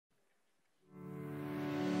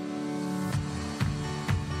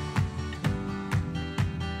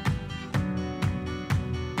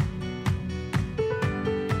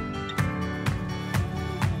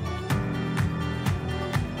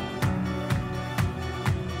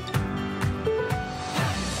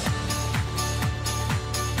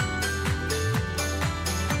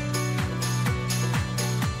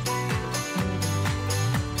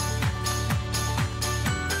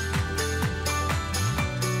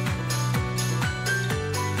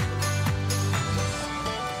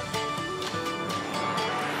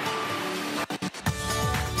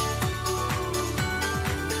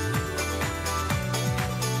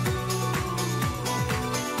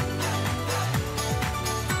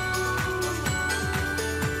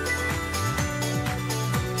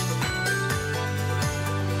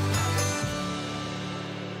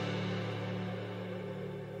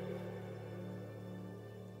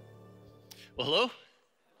Well, hello.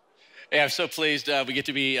 Hey, I'm so pleased we get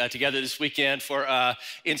to be together this weekend for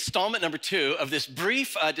installment number 2 of this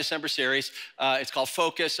brief December series. It's called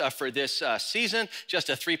Focus for this season, just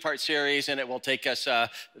a 3-part series, and it will take us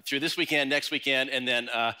through this weekend, next weekend, and then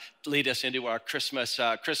lead us into our Christmas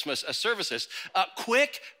services.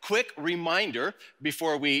 Quick reminder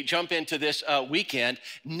before we jump into this weekend.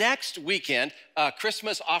 Next weekend,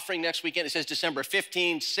 Christmas offering next weekend, it says December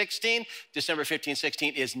 15, 16. December 15,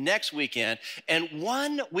 16 is next weekend, and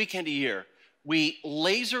one weekend a year, we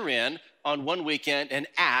laser in on one weekend and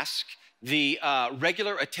ask the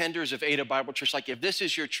regular attenders of Ada Bible Church, like if this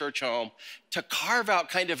is your church home, to carve out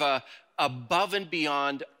kind of a above and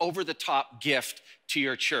beyond, over-the-top gift to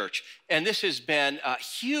your church. And this has been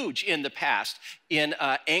huge in the past in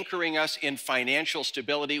anchoring us in financial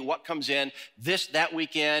stability. What comes in that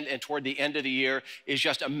weekend and toward the end of the year is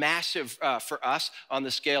just a massive for us on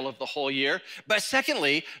the scale of the whole year. But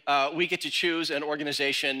secondly, we get to choose an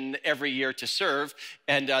organization every year to serve.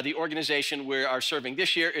 And the organization we are serving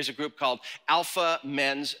this year is a group called Alpha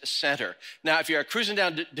Men's Center. Now, if you're cruising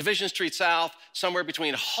down Division Street South, somewhere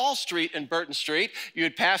between Hall Street and Burton Street, you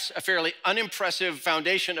would pass a fairly unimpressive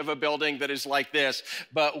foundation of a building that is like this,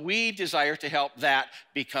 but we desire to help that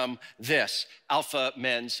become this, Alpha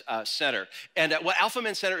Men's Center. And what Alpha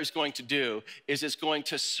Men's Center is going to do is it's going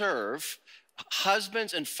to serve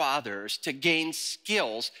husbands and fathers to gain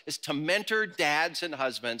skills, is to mentor dads and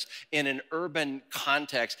husbands in an urban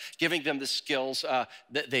context, giving them the skills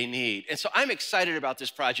that they need. And so I'm excited about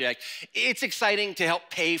this project. It's exciting to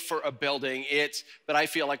help pay for a building, but I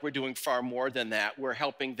feel like we're doing far more than that. We're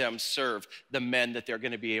helping them serve the men that they're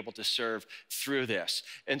going to be able to serve through this.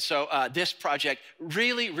 And so this project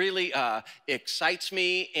really excites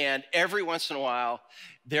me, and every once in a while,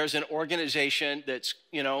 there's an organization that's,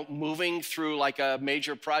 moving through like a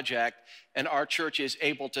major project, and our church is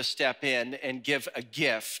able to step in and give a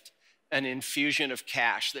gift, an infusion of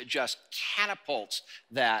cash that just catapults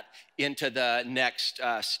that into the next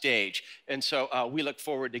stage. And so we look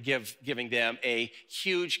forward to giving them a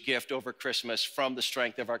huge gift over Christmas from the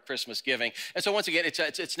strength of our Christmas giving. And so once again,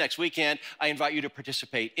 it's next weekend. I invite you to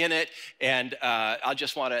participate in it. And I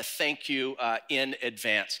just want to thank you in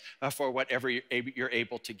advance for whatever you're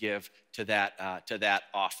able to give to that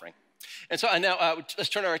offering. And so now let's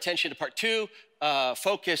turn our attention to part 2.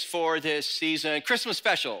 Focus for this season, Christmas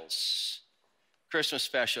specials. Christmas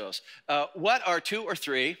specials. What are 2 or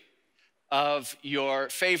 3 of your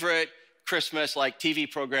favorite Christmas like TV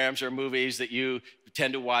programs or movies that you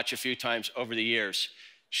tend to watch a few times over the years?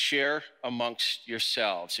 Share amongst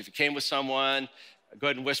yourselves. If you came with someone, go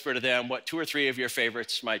ahead and whisper to them what 2 or 3 of your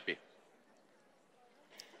favorites might be.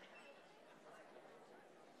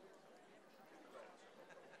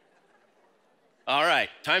 All right,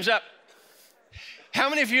 time's up. How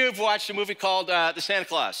many of you have watched a movie called The Santa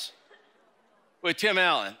Claus with Tim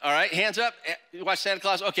Allen? All right, hands up. You watch Santa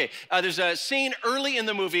Claus? Okay, there's a scene early in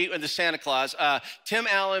the movie in The Santa Claus. Tim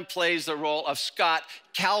Allen plays the role of Scott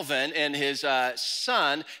Calvin, and his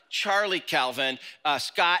son, Charlie Calvin.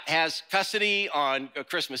 Scott has custody on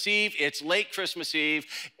Christmas Eve. It's late Christmas Eve,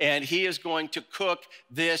 and he is going to cook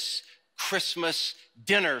this Christmas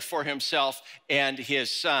dinner for himself and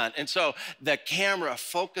his son. And so the camera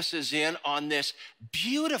focuses in on this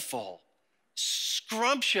beautiful,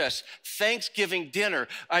 scrumptious Thanksgiving dinner.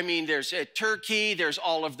 I mean, there's a turkey, there's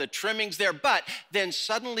all of the trimmings there, but then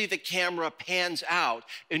suddenly the camera pans out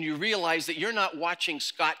and you realize that you're not watching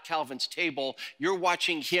Scott Calvin's table, you're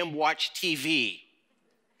watching him watch TV.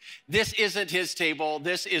 This isn't his table.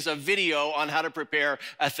 This is a video on how to prepare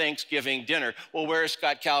a Thanksgiving dinner. Well, where is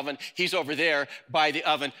Scott Calvin? He's over there by the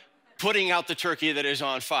oven, putting out the turkey that is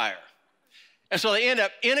on fire. And so they end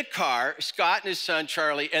up in a car, Scott and his son,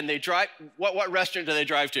 Charlie, and they drive, what restaurant do they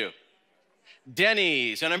drive to?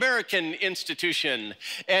 Denny's, an American institution.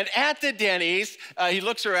 And at the Denny's, he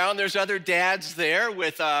looks around, there's other dads there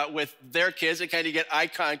with their kids. They kind of get eye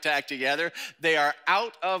contact together. They are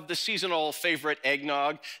out of the seasonal favorite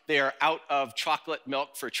eggnog. They are out of chocolate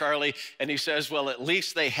milk for Charlie. And he says, well, at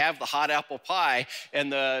least they have the hot apple pie.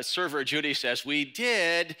 And the server, Judy, says, we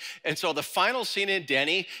did. And so the final scene in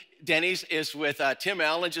Denny's is with Tim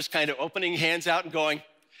Allen just kind of opening hands out and going,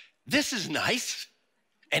 this is nice,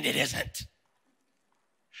 and it isn't.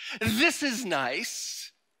 This is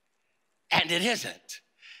nice, and it isn't.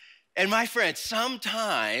 And my friends,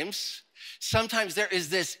 sometimes there is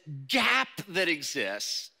this gap that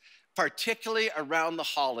exists, particularly around the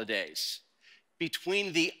holidays,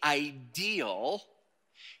 between the ideal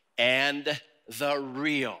and the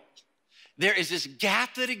real. There is this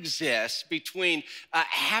gap that exists between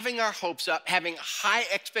having our hopes up, having high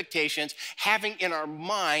expectations, having in our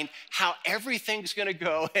mind how everything's gonna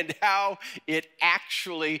go and how it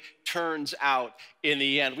actually turns out in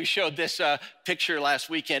the end. We showed this picture last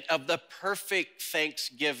weekend of the perfect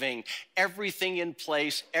Thanksgiving, everything in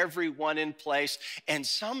place, everyone in place, and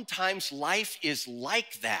sometimes life is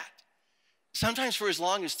like that. Sometimes for as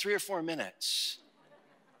long as 3 or 4 minutes.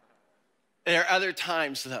 There are other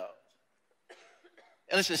times though.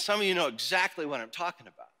 And listen, some of you know exactly what I'm talking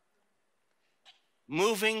about.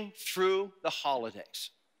 Moving through the holidays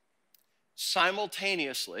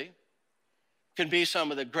simultaneously can be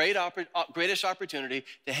some of the greatest opportunity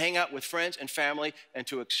to hang out with friends and family and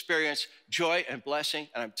to experience joy and blessing.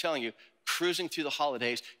 And I'm telling you, cruising through the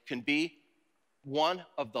holidays can be one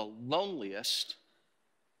of the loneliest,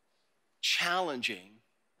 challenging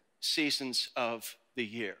seasons of the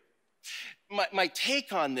year. My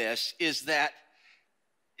take on this is that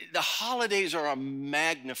the holidays are a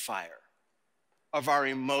magnifier of our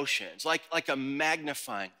emotions, like a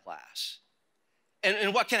magnifying glass.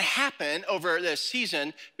 And what can happen over the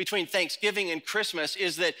season between Thanksgiving and Christmas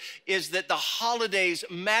is that the holidays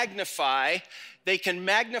they can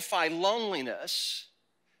magnify loneliness,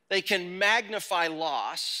 they can magnify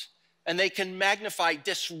loss, and they can magnify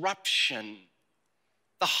disruption.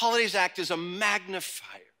 The holidays act as a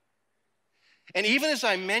magnifier. And even as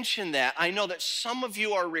I mention that, I know that some of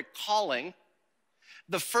you are recalling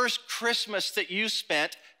the first Christmas that you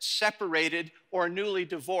spent separated or newly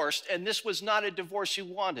divorced, and this was not a divorce you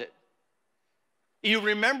wanted. You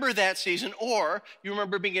remember that season, or you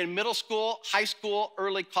remember being in middle school, high school,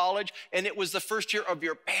 early college, and it was the first year of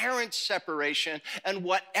your parents' separation, and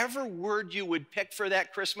whatever word you would pick for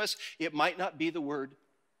that Christmas, it might not be the word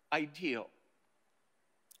ideal.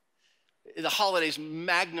 The holidays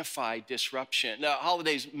magnify disruption. The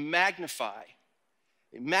holidays magnify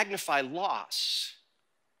loss.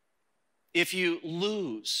 If you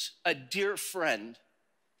lose a dear friend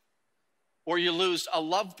or you lose a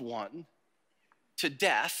loved one to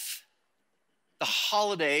death, the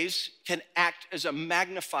holidays can act as a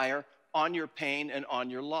magnifier on your pain and on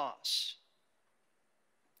your loss.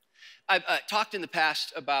 I've talked in the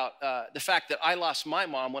past about the fact that I lost my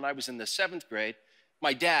mom when I was in the 7th grade.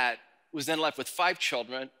 My dad was then left with 5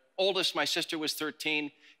 children. Oldest, my sister, was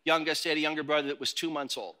 13. Youngest, had a younger brother that was 2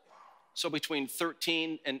 months old. So between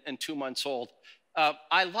 13 and 2 months old.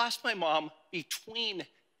 I lost my mom between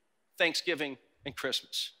Thanksgiving and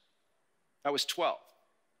Christmas. I was 12.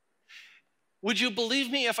 Would you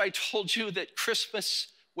believe me if I told you that Christmas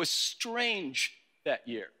was strange that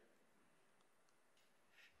year?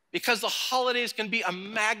 Because the holidays can be a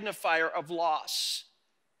magnifier of loss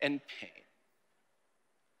and pain.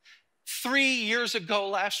 3 years ago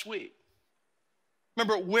last week,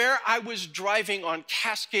 remember where I was driving on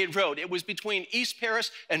Cascade Road. It was between East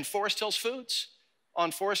Paris and Forest Hills Foods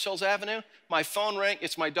on Forest Hills Avenue. My phone rang.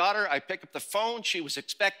 It's my daughter. I pick up the phone. She was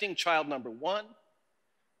expecting child number 1.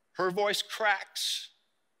 Her voice cracks.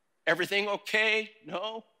 Everything okay?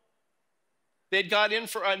 No. They'd got in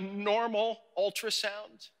for a normal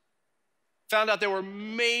ultrasound. Found out there were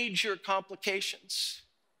major complications.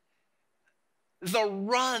 The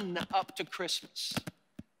run up to Christmas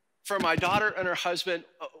for my daughter and her husband,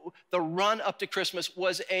 the run up to Christmas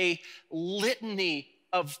was a litany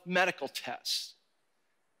of medical tests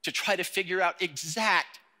to try to figure out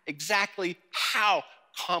exactly how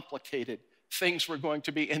complicated things were going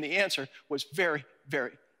to be. And the answer was very,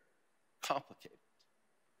 very complicated.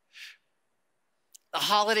 The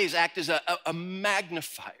holidays act as a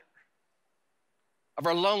magnifier of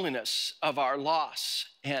our loneliness, of our loss,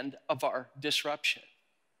 and of our disruption.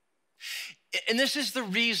 And this is the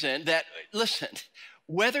reason that, listen,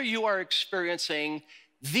 whether you are experiencing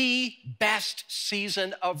the best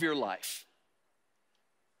season of your life,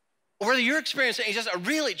 or whether you're experiencing just a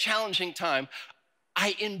really challenging time,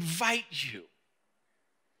 I invite you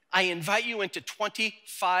into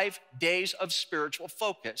 25 days of spiritual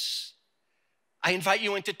focus. I invite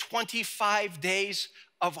you into 25 days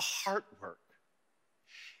of heart work.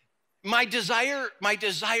 My desire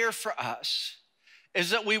for us is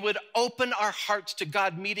that we would open our hearts to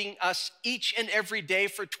God meeting us each and every day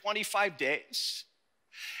for 25 days.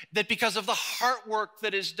 That because of the heart work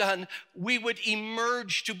that is done, we would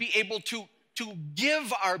emerge to be able to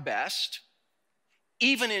give our best,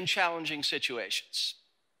 even in challenging situations.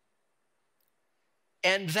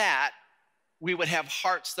 And that we would have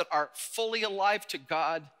hearts that are fully alive to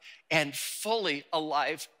God and fully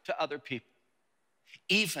alive to other people,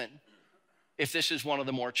 even if this is one of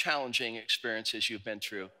the more challenging experiences you've been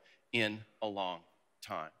through in a long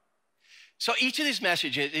time. So each of these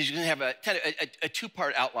messages is going to have a kind of a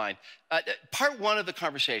two-part outline. Part one of the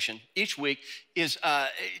conversation each week is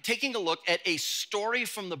taking a look at a story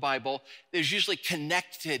from the Bible that is usually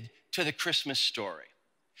connected to the Christmas story.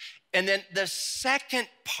 And then the second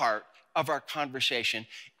part of our conversation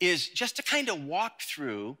is just to kind of walk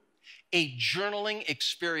through a journaling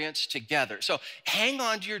experience together. So hang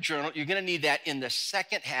on to your journal. You're going to need that in the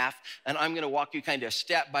second half, and I'm going to walk you kind of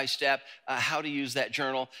step by step how to use that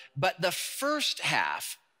journal. But the first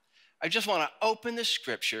half, I just want to open the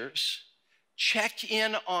scriptures, check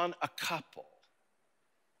in on a couple,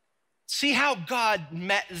 see how God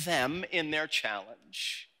met them in their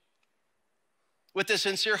challenge, with the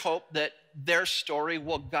sincere hope that their story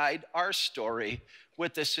will guide our story,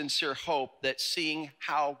 with the sincere hope that seeing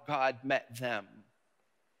how God met them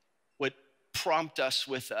would prompt us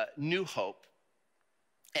with a new hope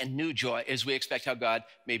and new joy as we expect how God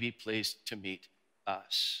may be pleased to meet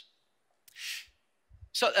us.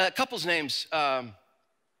 So a couple's names,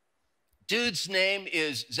 dude's name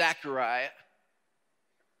is Zechariah.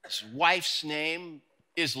 His wife's name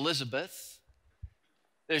is Elizabeth.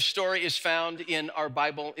 Their story is found in our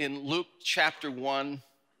Bible in Luke chapter 1.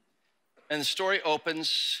 And the story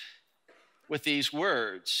opens with these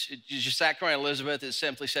words. Zechariah and Elizabeth, it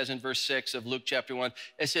simply says in verse 6 of Luke chapter 1,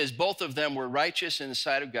 it says, both of them were righteous in the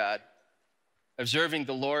sight of God, observing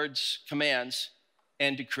the Lord's commands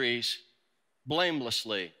and decrees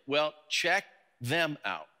blamelessly. Well, check them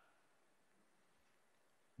out.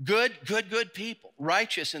 Good people,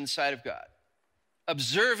 righteous in the sight of God,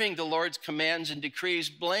 observing the Lord's commands and decrees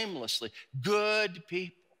blamelessly. Good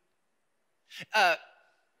people.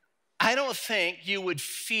 I don't think you would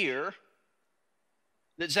fear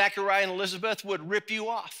that Zechariah and Elizabeth would rip you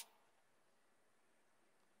off.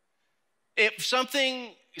 If some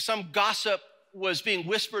gossip was being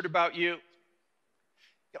whispered about you,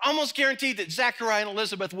 almost guaranteed that Zechariah and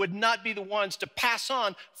Elizabeth would not be the ones to pass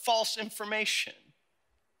on false information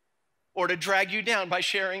or to drag you down by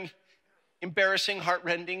sharing embarrassing,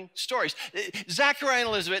 heartrending stories. Zechariah and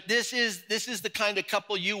Elizabeth, this is the kind of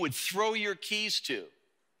couple you would throw your keys to,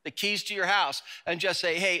 the keys to your house, and just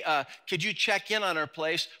say, hey, could you check in on our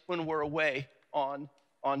place when we're away on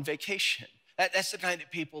vacation? That's the kind of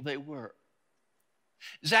people they were.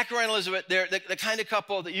 Zechariah and Elizabeth, they're the kind of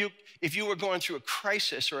couple that if you were going through a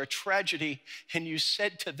crisis or a tragedy and you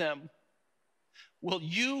said to them, will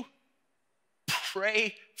you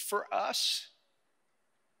pray for us?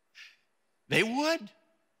 They would.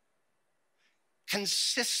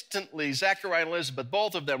 Consistently, Zechariah and Elizabeth,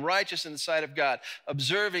 both of them righteous in the sight of God,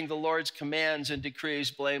 observing the Lord's commands and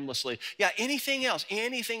decrees blamelessly. Yeah, anything else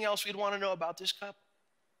we'd want to know about this couple?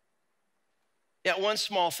 Yeah, one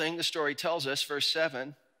small thing the story tells us, verse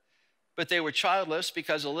 7, but they were childless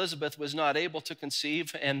because Elizabeth was not able to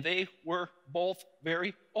conceive, and they were both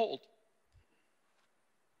very old.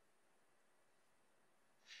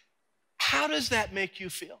 How does that make you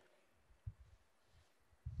feel?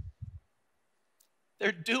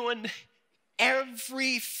 They're doing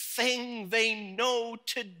everything they know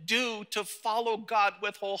to do to follow God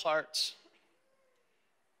with whole hearts.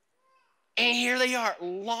 And here they are,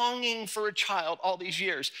 longing for a child all these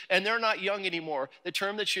years. And they're not young anymore. The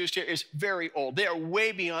term that's used here is very old. They are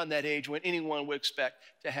way beyond that age when anyone would expect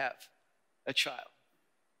to have a child.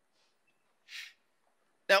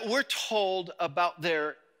 Now, we're told about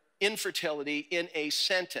their infertility in a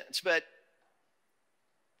sentence, but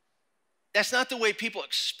that's not the way people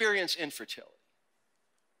experience infertility.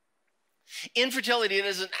 Infertility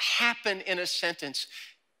doesn't happen in a sentence.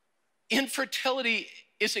 Infertility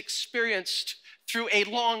is experienced through a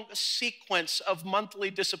long sequence of monthly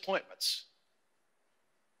disappointments.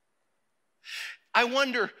 I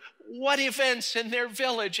wonder what events in their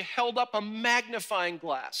village held up a magnifying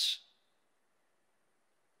glass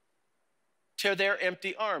to their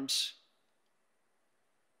empty arms.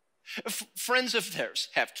 Friends of theirs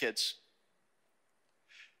have kids.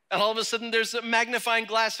 And all of a sudden, there's a magnifying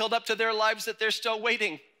glass held up to their lives that they're still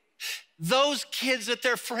waiting. Those kids that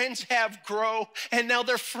their friends have grow, and now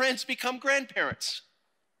their friends become grandparents.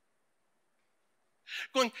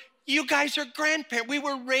 Going, you guys are grandparents. We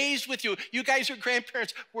were raised with you. You guys are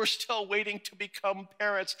grandparents. We're still waiting to become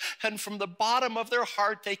parents. And from the bottom of their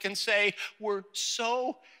heart, they can say, we're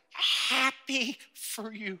so happy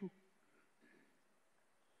for you.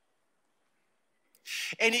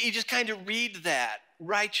 And you just kind of read that,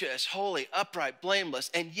 righteous, holy, upright, blameless,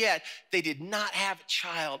 and yet they did not have a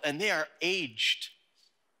child, and they are aged.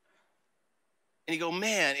 And you go,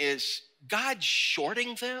 man, is God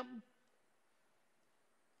shorting them?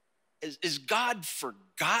 Is God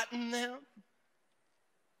forgotten them?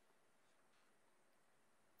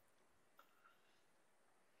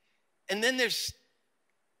 And then there's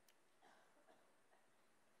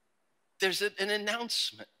an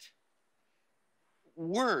announcement,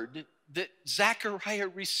 word that Zechariah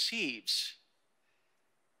receives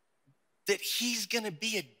that he's going to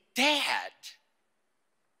be a dad,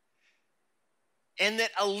 and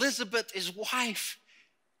that Elizabeth, his wife,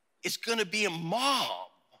 is going to be a mom.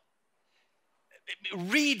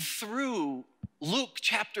 Read through Luke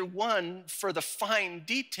chapter 1 for the fine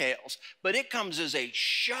details, but it comes as a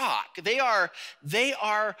shock. They are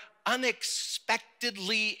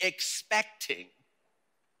unexpectedly expecting.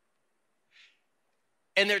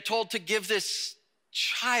 And they're told to give this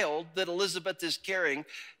child that Elizabeth is carrying,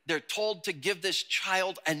 they're told to give this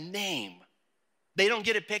child a name. They don't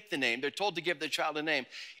get to pick the name. They're told to give the child a name.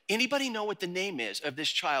 Anybody know what the name is of this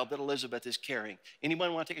child that Elizabeth is carrying?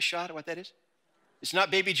 Anyone want to take a shot at what that is? It's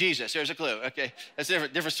not baby Jesus. There's a clue. Okay, that's a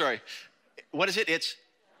different story. What is it?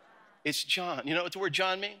 It's John. You know what the word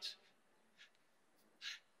John means?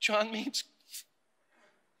 John means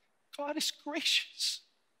God is gracious.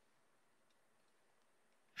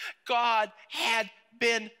 God had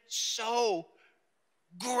been so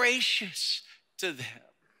gracious to them.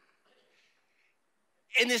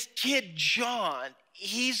 And this kid, John,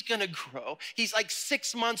 he's gonna grow. He's like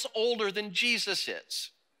 6 months older than Jesus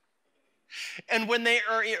is. And when they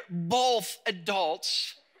are both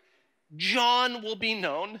adults, John will be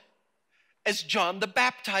known as John the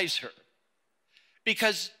Baptizer,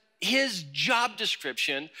 because his job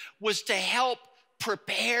description was to help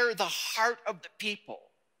prepare the heart of the people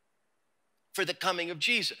for the coming of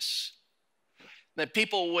Jesus. That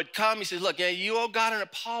people would come, he says, look, you owe God an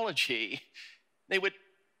apology. They would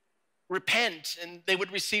repent and they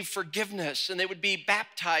would receive forgiveness and they would be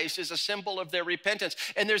baptized as a symbol of their repentance.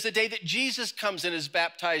 And there's a day that Jesus comes and is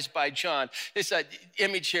baptized by John. This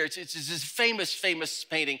image here, it's this famous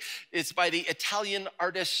painting. It's by the Italian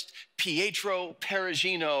artist Pietro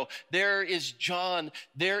Perugino. There is John,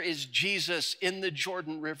 there is Jesus in the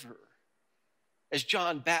Jordan River as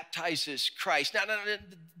John baptizes Christ. Now,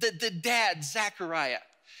 the dad, Zechariah,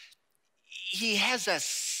 he has a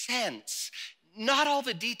sense, not all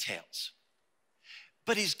the details,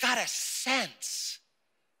 but he's got a sense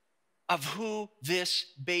of who this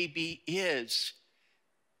baby is.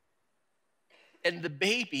 And the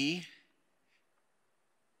baby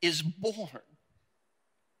is born.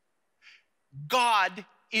 God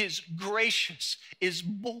is gracious, is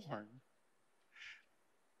born.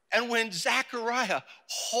 And when Zechariah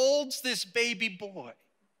holds this baby boy,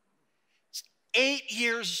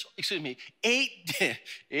 8-year-old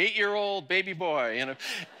baby boy,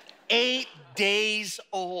 8 days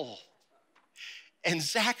old. And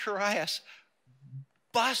Zacharias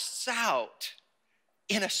busts out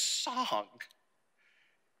in a song.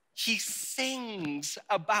 He sings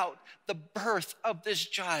about the birth of this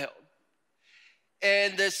child.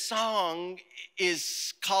 And the song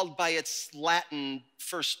is called by its Latin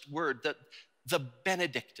first word, the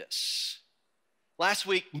Benedictus. Last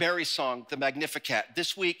week, Mary's song, the Magnificat.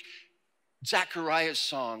 This week, Zechariah's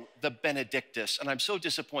song, the Benedictus. And I'm so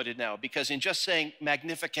disappointed now because in just saying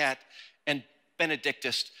Magnificat and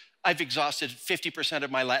Benedictus, I've exhausted 50%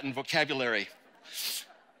 of my Latin vocabulary.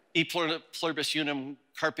 E pluribus unum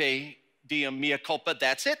carpe diem mea culpa.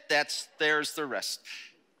 That's it. There's the rest.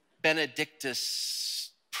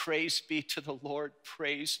 Benedictus, praise be to the Lord,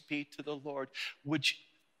 praise be to the Lord.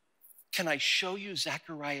 Can I show you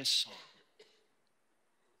Zechariah's song?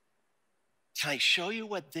 Can I show you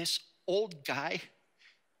what this old guy,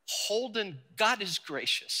 holding God is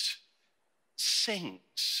gracious,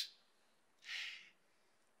 sings?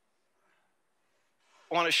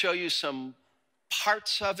 I want to show you some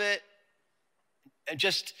parts of it. And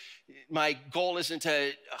just, my goal isn't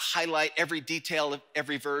to highlight every detail of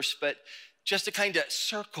every verse, but just to kind of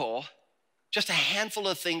circle just a handful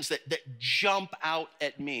of things that jump out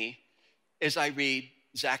at me as I read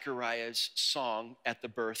Zechariah's song at the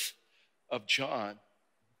birth of John. It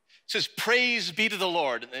says, praise be to the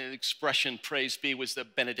Lord. And the expression praise be was the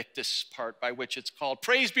Benedictus part by which it's called.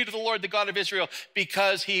 Praise be to the Lord, the God of Israel,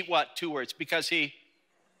 because he, what? 2 words. Because he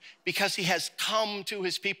has come to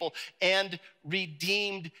his people and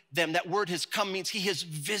redeemed them. That word has come means he has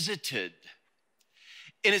visited.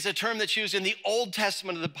 It is a term that's used in the Old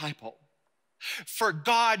Testament of the Bible for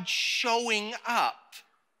God showing up,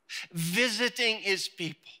 visiting his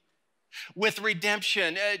people with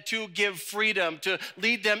redemption, to give freedom, to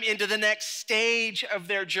lead them into the next stage of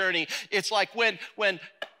their journey. It's like when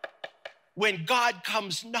God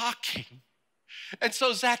comes knocking. And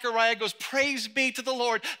so Zechariah goes, praise be to the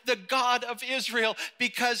Lord, the God of Israel,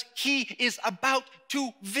 because he is about to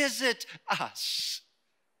visit us.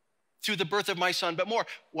 through the birth of my son, but more,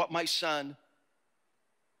 what my son,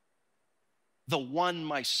 the one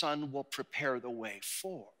my son will prepare the way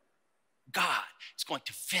for. God is going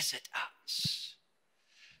to visit us.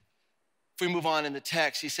 If we move on in the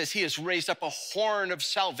text, he says, he has raised up a horn of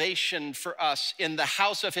salvation for us in the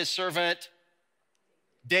house of his servant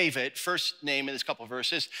David, first name in this couple of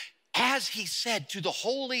verses, as he said to the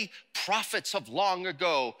holy prophets of long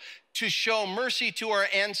ago, to show mercy to our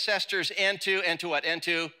ancestors and to what? And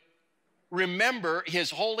to remember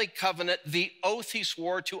his holy covenant, the oath he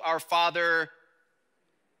swore to our father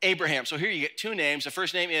Abraham. So here you get two names. The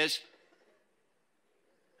first name is,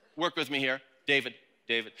 work with me here, David.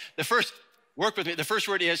 The first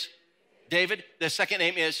word is David. The second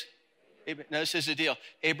name is Abraham. Now this is the deal.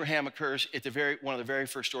 Abraham occurs at one of the very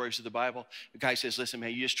first stories of the Bible. The guy says, listen,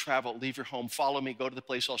 man, you just travel, leave your home, follow me, go to the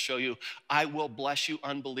place I'll show you. I will bless you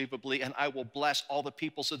unbelievably, and I will bless all the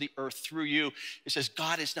peoples of the earth through you. It says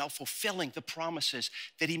God is now fulfilling the promises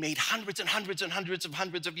that he made hundreds and hundreds and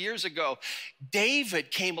hundreds of years ago.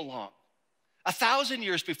 David came along 1,000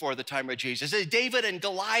 years before the time of Jesus. It's David and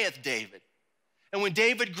Goliath David. And when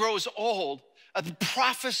David grows old, the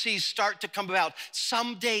prophecies start to come about.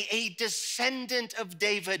 Someday a descendant of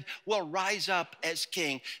David will rise up as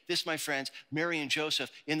king. This, my friends, Mary and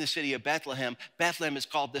Joseph in the city of Bethlehem. Bethlehem is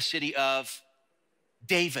called the city of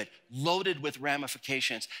David, loaded with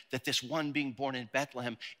ramifications, that this one being born in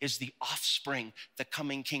Bethlehem is the offspring, the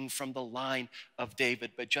coming king from the line of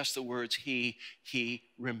David. But just the words he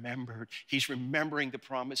remembered. He's remembering the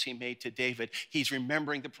promise he made to David. He's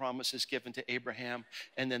remembering the promises given to Abraham.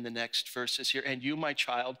 And then the next verse is here. And you, my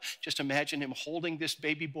child, just imagine him holding this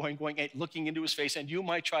baby boy and going, looking into his face. And you,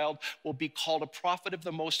 my child, will be called a prophet of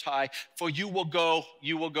the Most High, for you will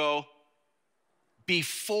go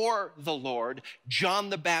before the Lord.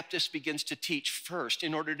 John the Baptist begins to teach first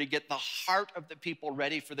in order to get the heart of the people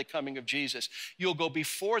ready for the coming of Jesus. You'll go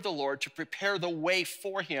before the Lord to prepare the way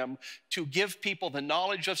for him, to give people the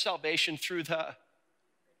knowledge of salvation through the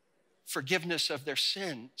forgiveness of their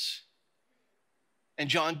sins. And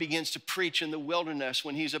John begins to preach in the wilderness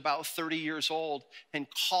when he's about 30 years old and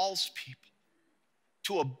calls people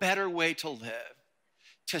to a better way to live,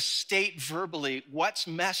 to state verbally what's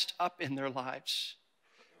messed up in their lives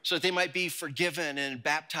so that they might be forgiven and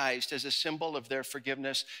baptized as a symbol of their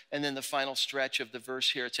forgiveness. And then the final stretch of the verse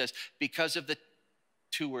here, it says, because of the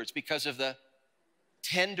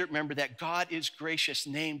tender, remember that God is gracious,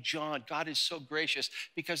 named John. God is so gracious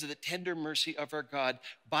because of the tender mercy of our God,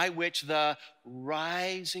 by which the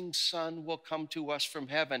rising sun will come to us from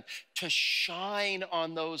heaven to shine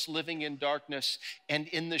on those living in darkness and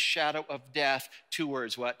in the shadow of death. Two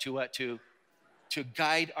words, what? To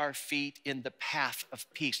guide our feet in the path of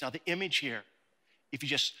peace. Now the image here, if we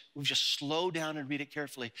just slow down and read it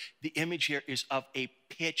carefully, the image here is of a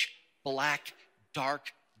pitch black,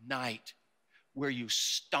 dark night, where you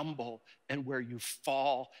stumble and where you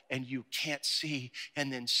fall and you can't see.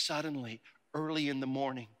 And then suddenly, early in the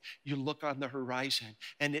morning, you look on the horizon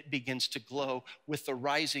and it begins to glow with the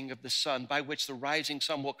rising of the sun, by which the rising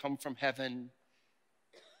sun will come from heaven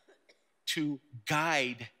to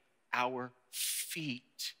guide our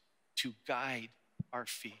feet,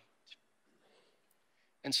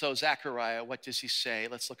 And so Zechariah, what does he say?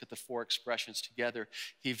 Let's look at the four expressions together.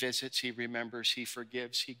 He visits, he remembers, he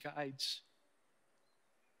forgives, he guides.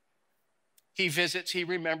 He visits, he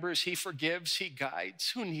remembers, he forgives, he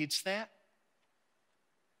guides. Who needs that?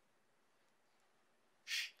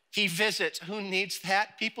 He visits. Who needs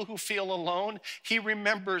that? People who feel alone. He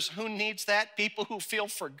remembers. Who needs that? People who feel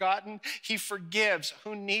forgotten. He forgives.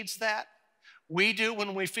 Who needs that? We do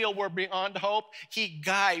when we feel we're beyond hope. He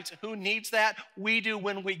guides. Who needs that? We do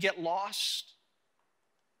when we get lost.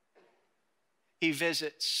 He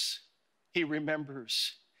visits. He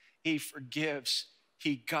remembers. He forgives.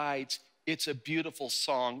 He guides. It's a beautiful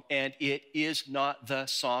song, and it is not the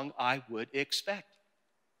song I would expect.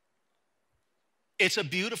 It's a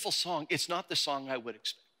beautiful song. It's not the song I would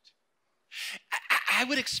expect. I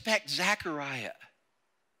would expect Zechariah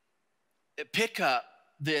to pick up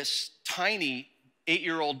this tiny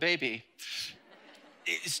 8-year-old baby,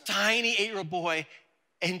 this tiny 8-year-old boy,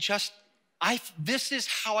 and this is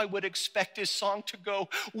how I would expect his song to go.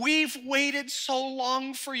 We've waited so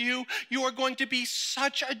long for you. You are going to be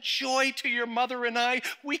such a joy to your mother and I.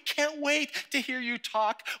 We can't wait to hear you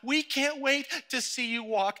talk. We can't wait to see you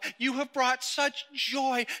walk. You have brought such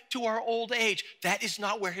joy to our old age. That is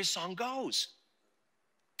not where his song goes.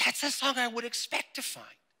 That's the song I would expect to find.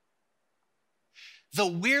 The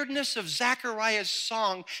weirdness of Zechariah's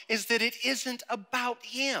song is that it isn't about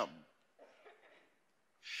him.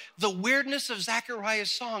 The weirdness of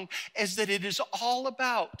Zechariah's song is that it is all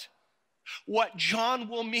about what John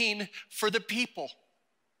will mean for the people,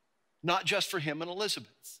 not just for him and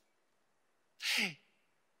Elizabeth.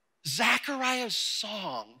 Zechariah's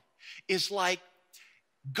song is like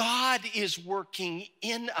God is working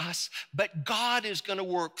in us, but God is going to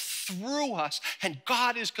work through us, and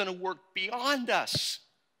God is going to work beyond us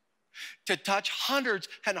to touch hundreds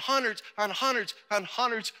and hundreds and hundreds and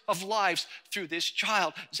hundreds of lives through this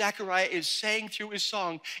child. Zechariah is saying through his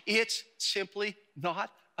song, it's simply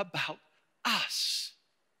not about us.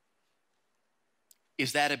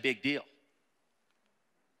 Is that a big deal?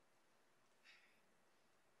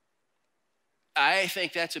 I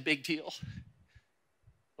think that's a big deal.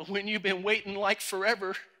 When you've been waiting like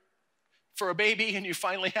forever for a baby and you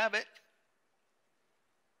finally have it,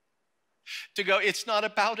 to go, it's not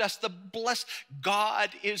about us. God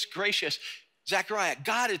is gracious. Zechariah,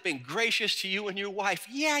 God has been gracious to you and your wife.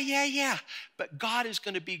 Yeah. But God is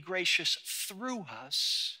going to be gracious through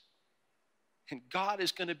us. And God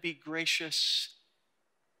is going to be gracious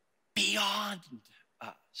beyond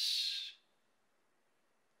us.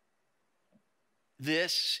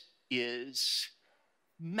 This is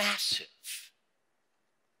massive.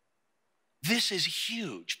 This is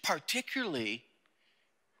huge, particularly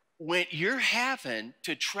when you're having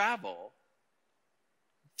to travel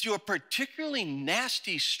through a particularly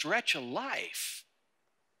nasty stretch of life.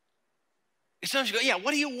 Sometimes you go, yeah,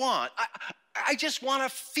 what do you want? I just want to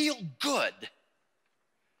feel good.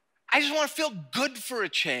 I just want to feel good for a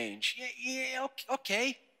change. Yeah,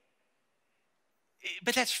 okay.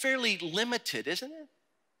 But that's fairly limited, isn't it?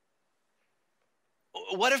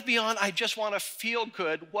 What if beyond, I just want to feel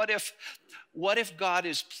good? What if God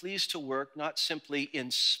is pleased to work not simply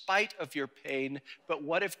in spite of your pain, but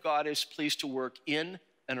what if God is pleased to work in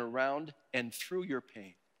and around and through your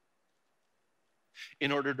pain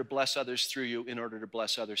in order to bless others through you, in order to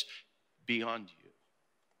bless others beyond you?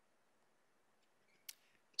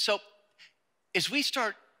 So as we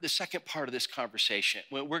start the second part of this conversation,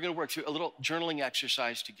 we're going to work through a little journaling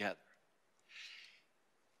exercise together.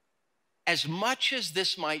 As much as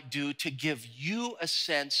this might do to give you a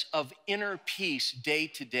sense of inner peace day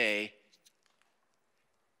to day,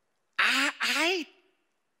 I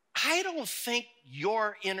don't think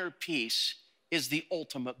your inner peace is the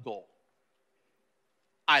ultimate goal.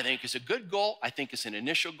 I think it's a good goal. I think it's an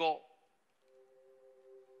initial goal.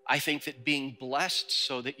 I think that being blessed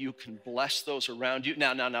so that you can bless those around you.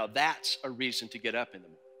 Now, that's a reason to get up in the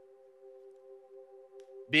morning.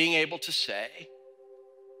 Being able to say,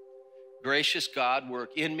 gracious God,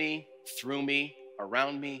 work in me, through me,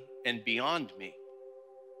 around me, and beyond me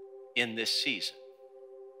in this season.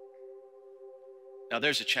 Now,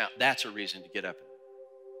 there's a challenge. That's a reason to get up.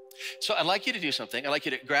 So I'd like you to do something. I'd like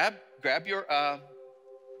you to grab your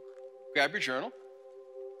journal.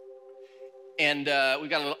 And we've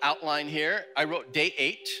got a little outline here. I wrote day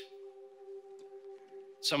 8.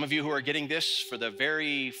 Some of you who are getting this for the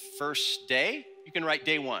very first day, you can write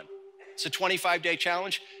day 1. It's a 25-day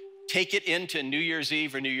challenge. Take it into New Year's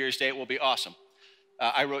Eve or New Year's Day. It will be awesome.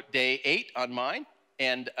 I wrote day 8 on mine,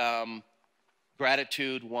 and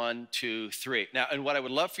gratitude 1, 2, 3. Now, and what I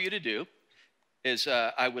would love for you to do is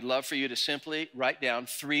I would love for you to simply write down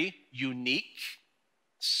 3 unique,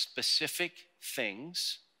 specific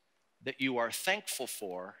things that you are thankful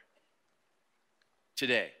for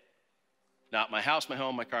today. Not my house, my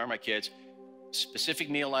home, my car, my kids. Specific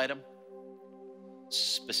meal item,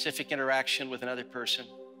 specific interaction with another person,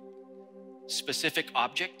 specific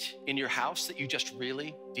object in your house that you just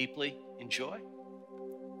really deeply enjoy,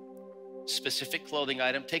 specific clothing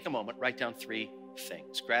item. Take a moment, write down 3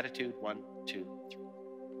 things. Gratitude, 1, 2, 3.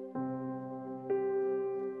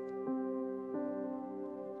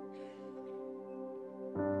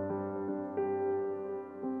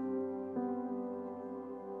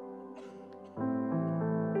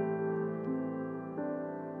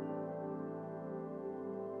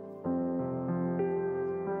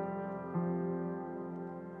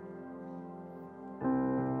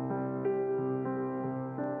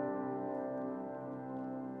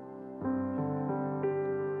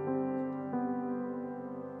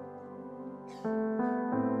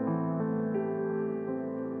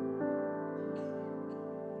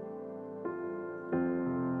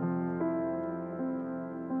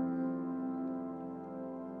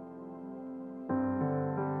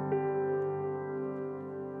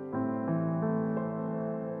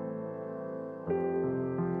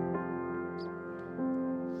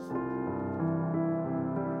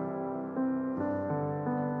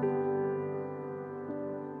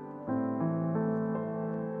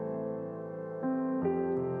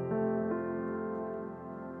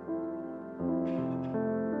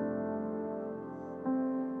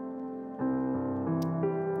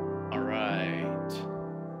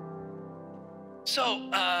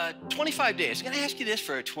 So 25 days. I'm going to ask you this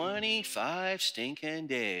for 25 stinking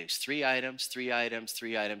days. 3 items, 3 items,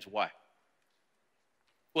 3 items. Why?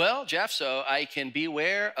 Well, Jeff, so I can be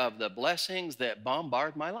aware of the blessings that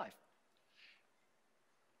bombard my life.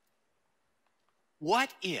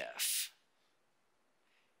 What if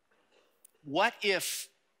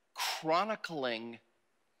chronicling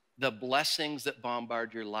the blessings that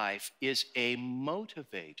bombard your life is a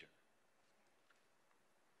motivator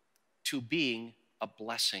to being a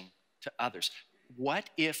blessing to others?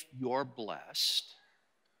 What if you're blessed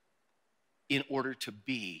in order to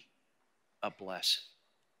be a blessing?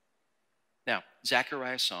 Now,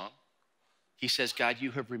 Zechariah's song, he says, God,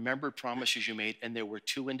 you have remembered promises you made, and there were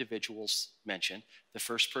 2 individuals mentioned. The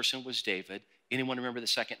first person was David. Anyone remember the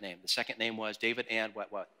second name? The second name was David and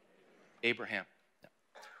what? Abraham. Now,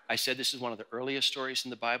 I said this is one of the earliest stories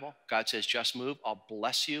in the Bible. God says, just move. I'll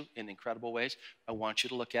bless you in incredible ways. I want you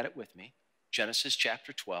to look at it with me. Genesis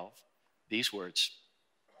chapter 12, these words,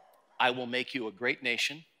 I will make you a great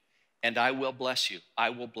nation, and I will bless you. I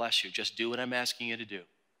will bless you. Just do what I'm asking you to do.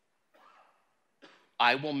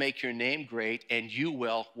 I will make your name great, and you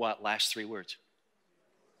will, what? Last 3 words.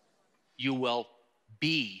 You will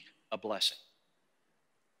be a blessing.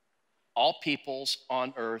 All peoples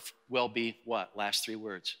on earth will be what? Last 3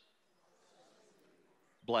 words.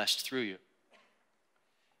 Blessed through you.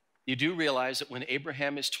 You do realize that when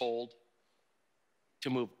Abraham is told to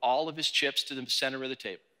move all of his chips to the center of the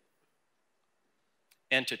table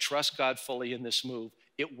and to trust God fully in this move,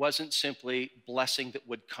 it wasn't simply blessing that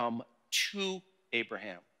would come to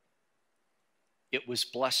Abraham. It was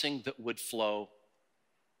blessing that would flow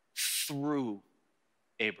through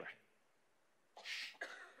Abraham.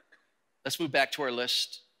 Let's move back to our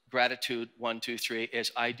list. Gratitude, 1, 2, 3,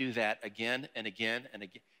 as I do that again and again and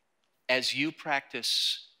again. As you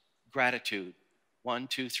practice gratitude, 1,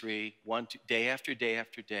 2, 3, 1, 2, day after day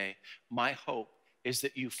after day, my hope is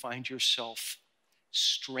that you find yourself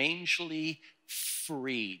strangely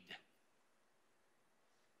freed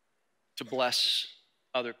to bless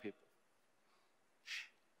other people.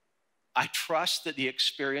 I trust that the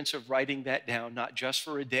experience of writing that down, not just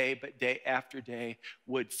for a day, but day after day,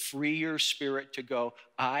 would free your spirit to go,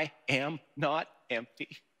 I am not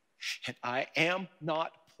empty, and I am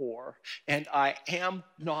not poor, and I am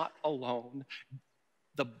not alone.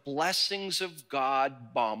 The blessings of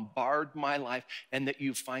God bombard my life, and that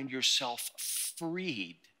you find yourself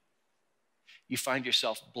freed. You find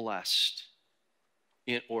yourself blessed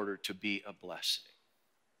in order to be a blessing.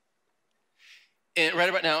 And right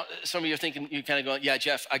about now, some of you are thinking, you're kind of going, yeah,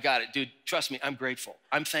 Jeff, I got it. Dude, trust me, I'm grateful.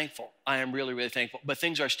 I'm thankful. I am really, really thankful. But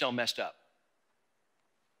things are still messed up.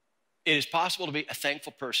 It is possible to be a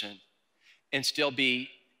thankful person and still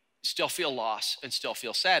feel loss and still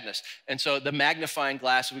feel sadness. And so the magnifying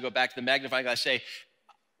glass, if we go back to the magnifying glass, say,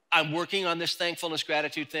 I'm working on this thankfulness,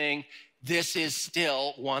 gratitude thing. This is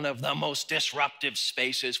still one of the most disruptive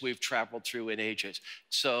spaces we've traveled through in ages.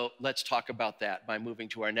 So let's talk about that by moving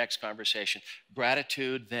to our next conversation.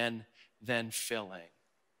 Gratitude, then filling.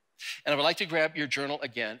 And I would like to grab your journal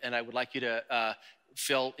again, and I would like you to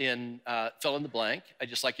fill in the blank. I'd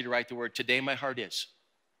just like you to write the word, today my heart is.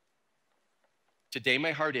 Today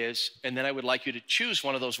my heart is, and then I would like you to choose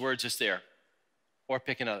one of those words that's there, or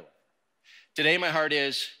pick another one. Today my heart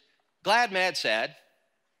is glad, mad, sad,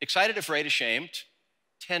 excited, afraid, ashamed,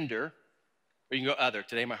 tender, or you can go other.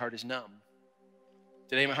 Today my heart is numb.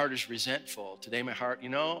 Today my heart is resentful. Today my heart,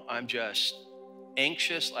 I'm just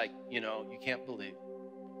anxious like, you can't believe.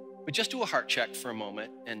 But just do a heart check for a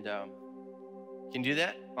moment, and can you do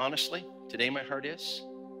that, honestly? Today my heart is.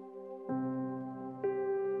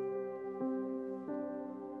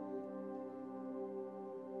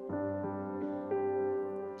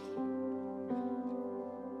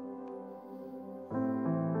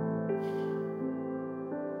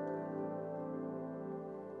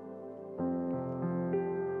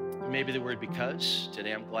 Maybe the word because.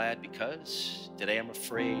 Today I'm glad because. Today I'm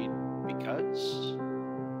afraid because.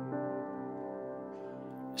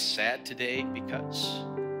 Sad today because.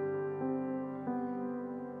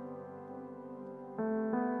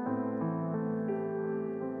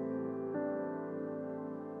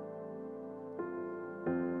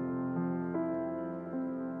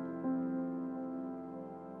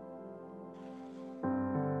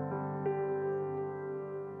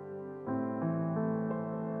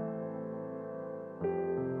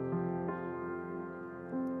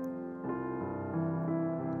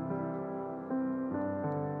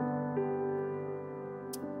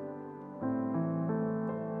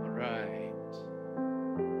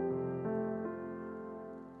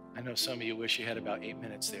 I know some of you wish you had about 8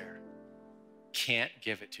 minutes there. Can't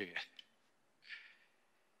give it to you.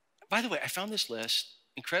 By the way, I found this list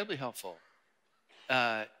incredibly helpful.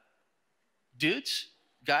 Dudes,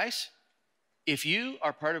 guys, if you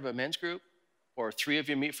are part of a men's group or 3 of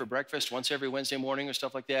you meet for breakfast once every Wednesday morning or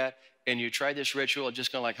stuff like that, and you try this ritual,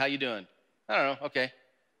 just kind of like, how you doing? I don't know, okay.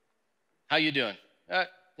 How you doing?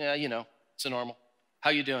 Yeah, you know, it's a normal.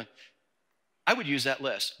 How you doing? I would use that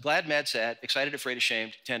list. Glad, mad, sad, excited, afraid,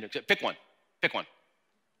 ashamed, tender. Pick one.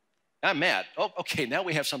 I'm mad. Oh, okay, now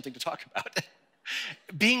we have something to talk about.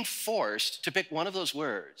 Being forced to pick one of those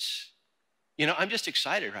words. You know, I'm just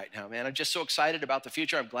excited right now, man. I'm just so excited about the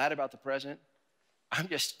future. I'm glad about the present. I'm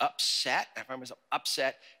just upset. If I'm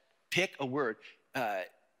upset, pick a word.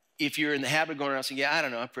 If you're in the habit of going around saying, yeah, I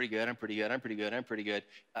don't know, I'm pretty good.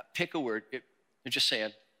 Pick a word. I'm just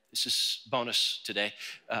saying, this is bonus today.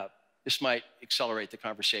 This might accelerate the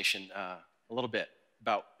conversation a little bit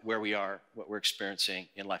about where we are, what we're experiencing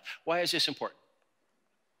in life. Why is this important?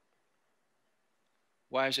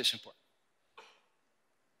 Why is this important?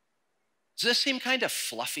 Does this seem kind of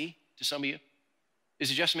fluffy to some of you?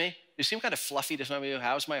 Is it just me? Does it seem kind of fluffy to some of you?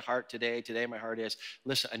 How's my heart today? Today my heart is,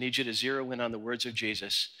 listen, I need you to zero in on the words of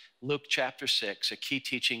Jesus. Luke chapter 6, a key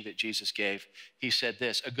teaching that Jesus gave. He said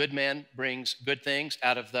this, a good man brings good things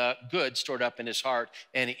out of the good stored up in his heart,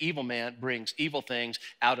 and an evil man brings evil things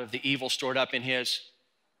out of the evil stored up in his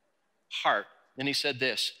heart. Then he said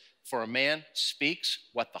this, for a man speaks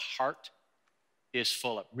what the heart is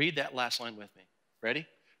full of. Read that last line with me. Ready?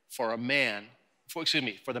 For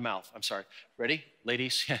the mouth. I'm sorry. Ready?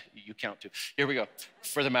 Ladies, you count too. Here we go.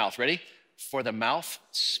 For the mouth. Ready? For the mouth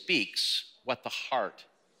speaks what the heart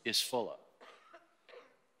is full of.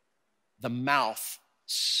 The mouth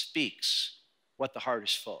speaks what the heart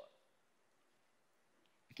is full of.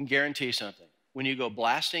 I can guarantee you something. When you go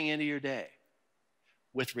blasting into your day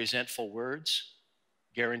with resentful words,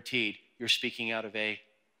 guaranteed you're speaking out of a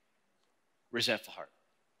resentful heart.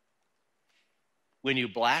 When you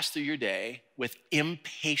blast through your day with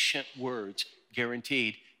impatient words,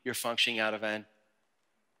 guaranteed you're functioning out of an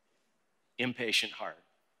impatient heart.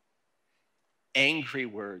 Angry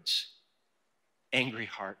words, angry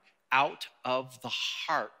heart. Out of the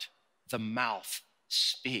heart, the mouth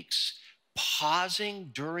speaks.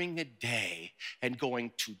 Pausing during a day and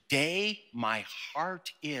going, today my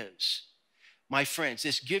heart is. My friends,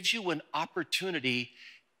 this gives you an opportunity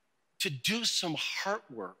to do some heart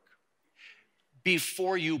work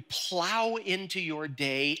before you plow into your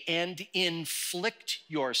day and inflict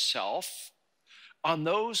yourself on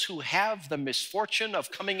those who have the misfortune of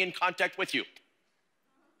coming in contact with you.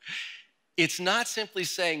 It's not simply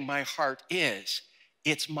saying my heart is,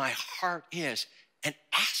 it's my heart is, and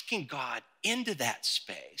asking God into that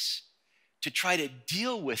space to try to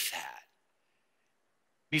deal with that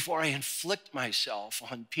before I inflict myself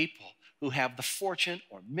on people who have the fortune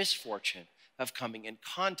or misfortune of coming in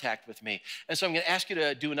contact with me. And so I'm going to ask you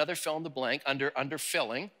to do another fill in the blank under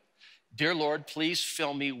filling. Dear Lord, please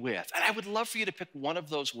fill me with. And I would love for you to pick one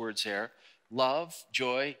of those words there. Love,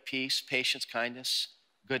 joy, peace, patience, kindness,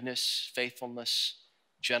 goodness, faithfulness,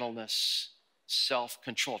 gentleness,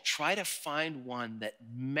 self-control. Try to find one that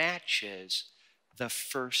matches the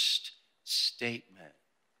first statement.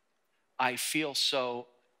 I feel so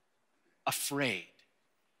afraid.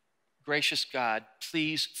 Gracious God,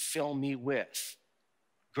 please fill me with.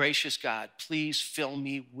 Gracious God, please fill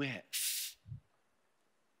me with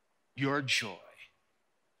your joy,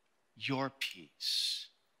 your peace.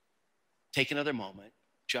 Take another moment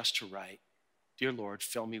just to write, dear Lord,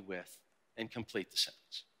 fill me with, and complete the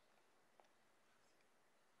sentence.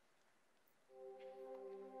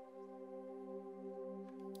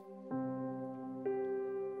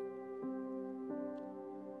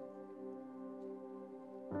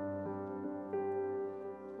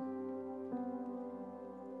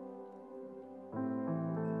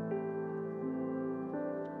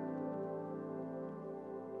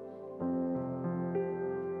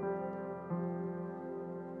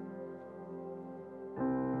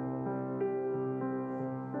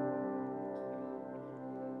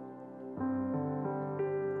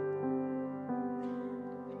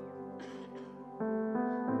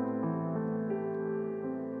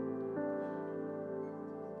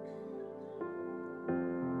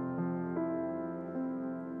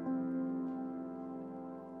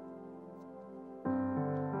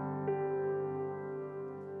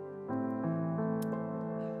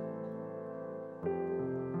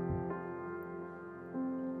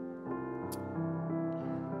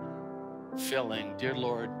 Filling, dear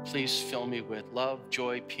Lord, please fill me with love,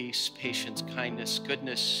 joy, peace, patience, kindness,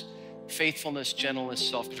 goodness, faithfulness, gentleness,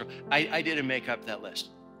 self-control. I didn't make up that list.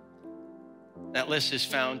 That list is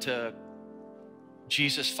found to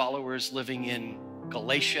Jesus followers living in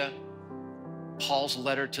Galatia, Paul's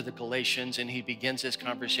letter to the Galatians, and he begins this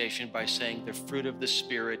conversation by saying the fruit of the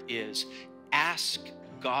Spirit is ask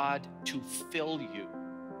God to fill you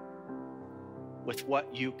with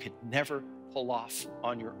what you could never pull off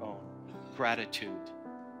on your own, gratitude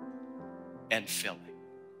and filling.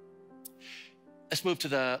 Let's move to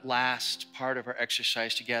the last part of our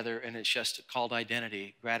exercise together, and it's just called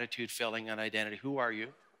identity. Gratitude, filling, and identity. Who are you?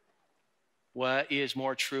 What is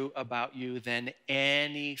more true about you than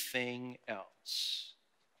anything else?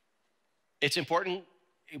 It's important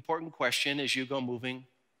question as you go moving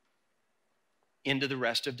into the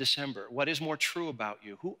rest of December. What is more true about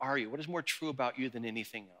you? Who are you? What is more true about you than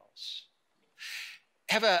anything else?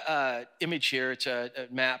 I have a image here. It's a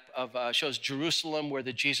map of shows Jerusalem, where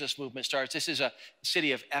the Jesus movement starts. This is a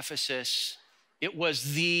city of Ephesus. It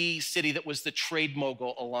was the city that was the trade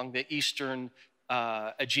mogul along the eastern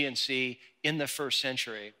Aegean Sea in the first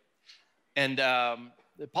century. And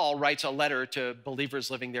Paul writes a letter to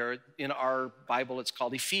believers living there. In our Bible, it's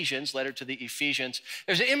called Ephesians, letter to the Ephesians.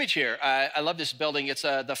 There's an image here. I love this building. It's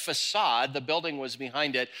the facade, the building was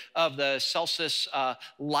behind it, of the Celsus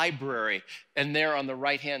Library. And there on the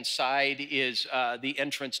right-hand side is the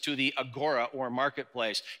entrance to the Agora, or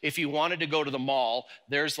marketplace. If you wanted to go to the mall,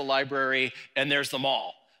 there's the library and there's the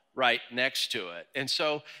mall right next to it. And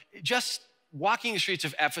so just walking the streets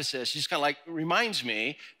of Ephesus just kind of like reminds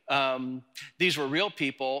me, these were real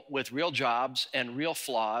people with real jobs and real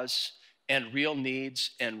flaws and real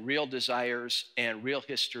needs and real desires and real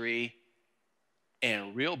history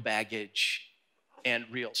and real baggage and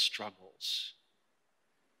real struggles.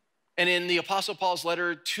 And in the Apostle Paul's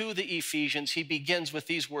letter to the Ephesians, he begins with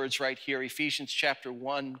these words right here, Ephesians chapter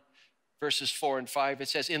 1, verses 4 and 5. It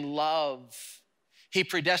says, in love, he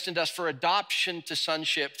predestined us for adoption to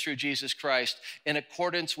sonship through Jesus Christ in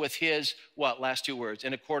accordance with his, what? Last two words.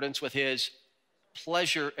 In accordance with his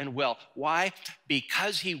pleasure and will. Why?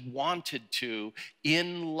 Because he wanted to.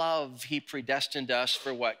 In love, he predestined us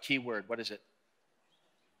for what? Key word. What is it?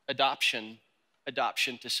 Adoption.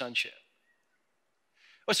 Adoption to sonship.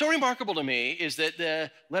 What's so remarkable to me is that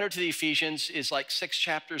the letter to the Ephesians is like 6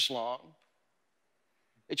 chapters long.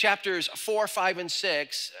 In chapters 4, 5, and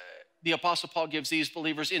 6, the Apostle Paul gives these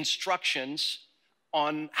believers instructions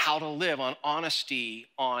on how to live, on honesty,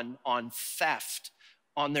 on theft,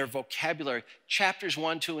 on their vocabulary. Chapters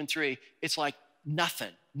 1, 2, and 3, it's like nothing,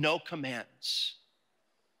 no commands.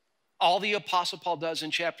 All the Apostle Paul does in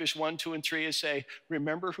chapters 1, 2, and 3 is say,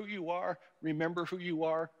 remember who you are, remember who you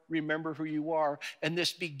are, remember who you are. And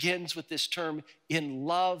this begins with this term, in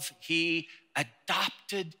love, he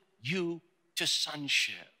adopted you to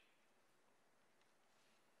sonship.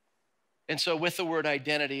 And so with the word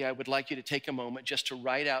identity, I would like you to take a moment just to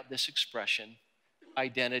write out this expression,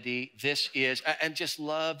 identity. This is, and just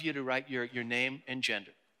love you to write your name and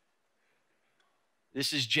gender.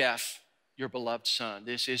 This is Jeff, your beloved son.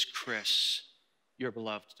 This is Chris, your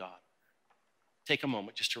beloved daughter. Take a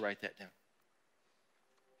moment just to write that down.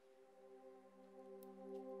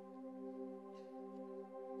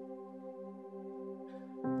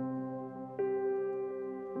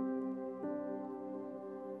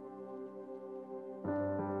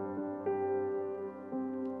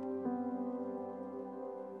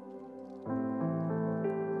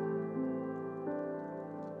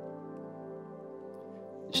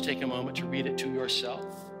 Just take a moment to read it to yourself.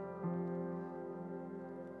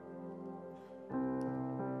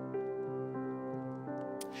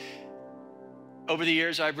 Over the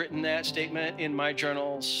years, I've written that statement in my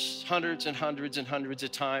journals hundreds and hundreds and hundreds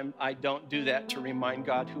of times. I don't do that to remind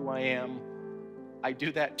God who I am. I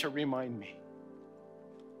do that to remind me.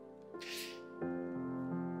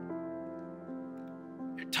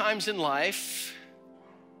 There are times in life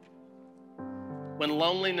when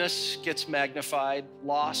loneliness gets magnified,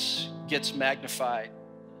 loss gets magnified,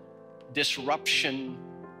 disruption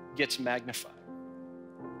gets magnified.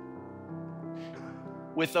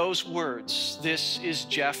 With those words, this is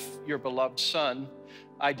Jeff, your beloved son,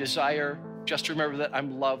 I desire just to remember that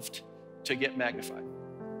I'm loved to get magnified.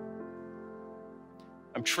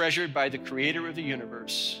 I'm treasured by the creator of the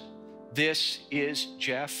universe. This is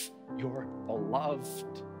Jeff, your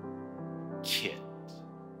beloved kid.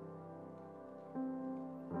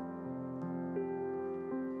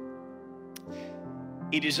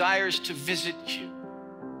 He desires to visit you.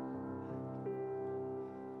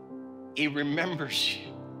 He remembers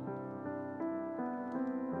you.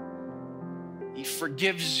 He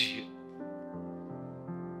forgives you.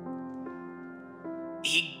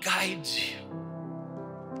 He guides you.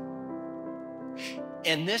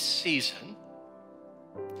 In this season,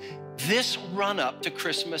 this run up to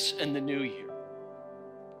Christmas and the New Year,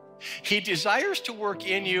 He desires to work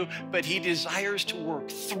in you, but he desires to work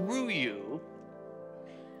through you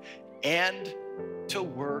and to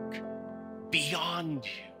work beyond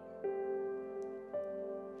you.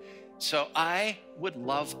 So I would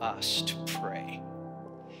love us to pray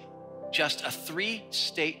just a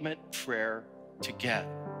 3-statement prayer together.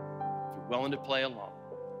 If you're willing to play along.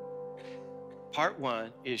 Part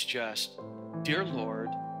 1 is just, dear Lord,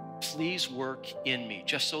 please work in me.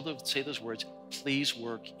 Just say those words, please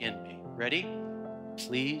work in me. Ready?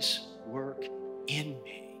 Please work in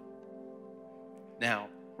me. Now,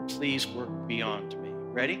 please work beyond me.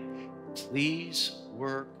 Ready? Please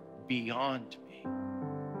work beyond me.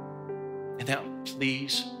 And now,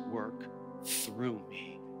 please work through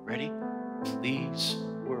me. Ready? Please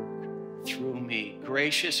work through me.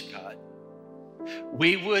 Gracious God,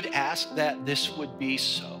 we would ask that this would be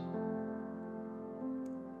so.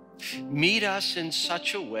 Meet us in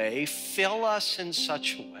such a way, fill us in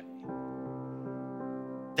such a way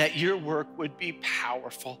that your work would be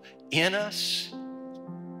powerful in us,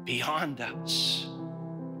 beyond us,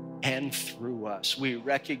 and through us. We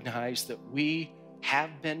recognize that we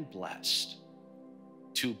have been blessed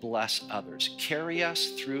to bless others. Carry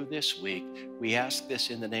us through this week. We ask this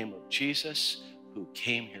in the name of Jesus, who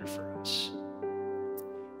came here for us.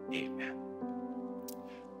 Amen.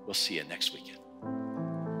 We'll see you next weekend.